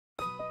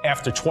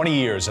After 20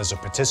 years as a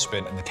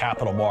participant in the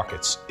capital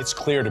markets, it's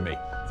clear to me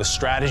the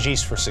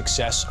strategies for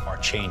success are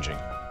changing.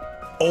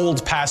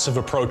 Old passive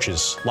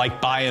approaches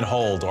like buy and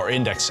hold or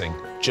indexing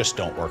just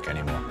don't work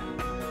anymore.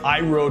 I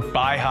wrote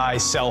Buy High,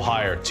 Sell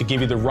Higher to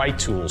give you the right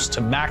tools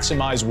to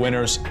maximize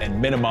winners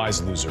and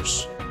minimize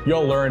losers.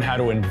 You'll learn how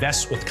to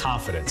invest with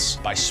confidence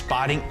by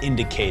spotting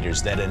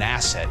indicators that an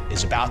asset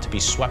is about to be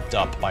swept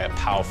up by a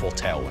powerful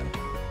tailwind.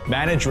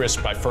 Manage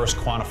risk by first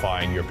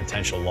quantifying your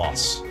potential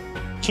loss.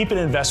 Keep an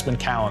investment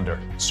calendar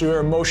so you're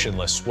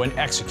emotionless when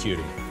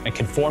executing and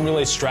can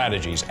formulate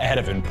strategies ahead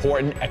of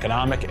important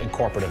economic and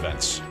corporate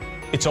events.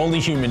 It's only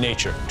human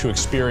nature to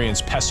experience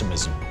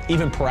pessimism,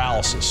 even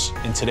paralysis,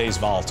 in today's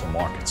volatile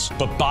markets.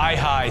 But Buy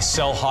High,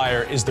 Sell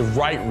Higher is the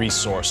right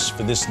resource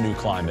for this new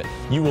climate.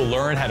 You will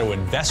learn how to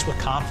invest with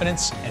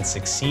confidence and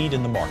succeed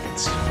in the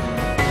markets.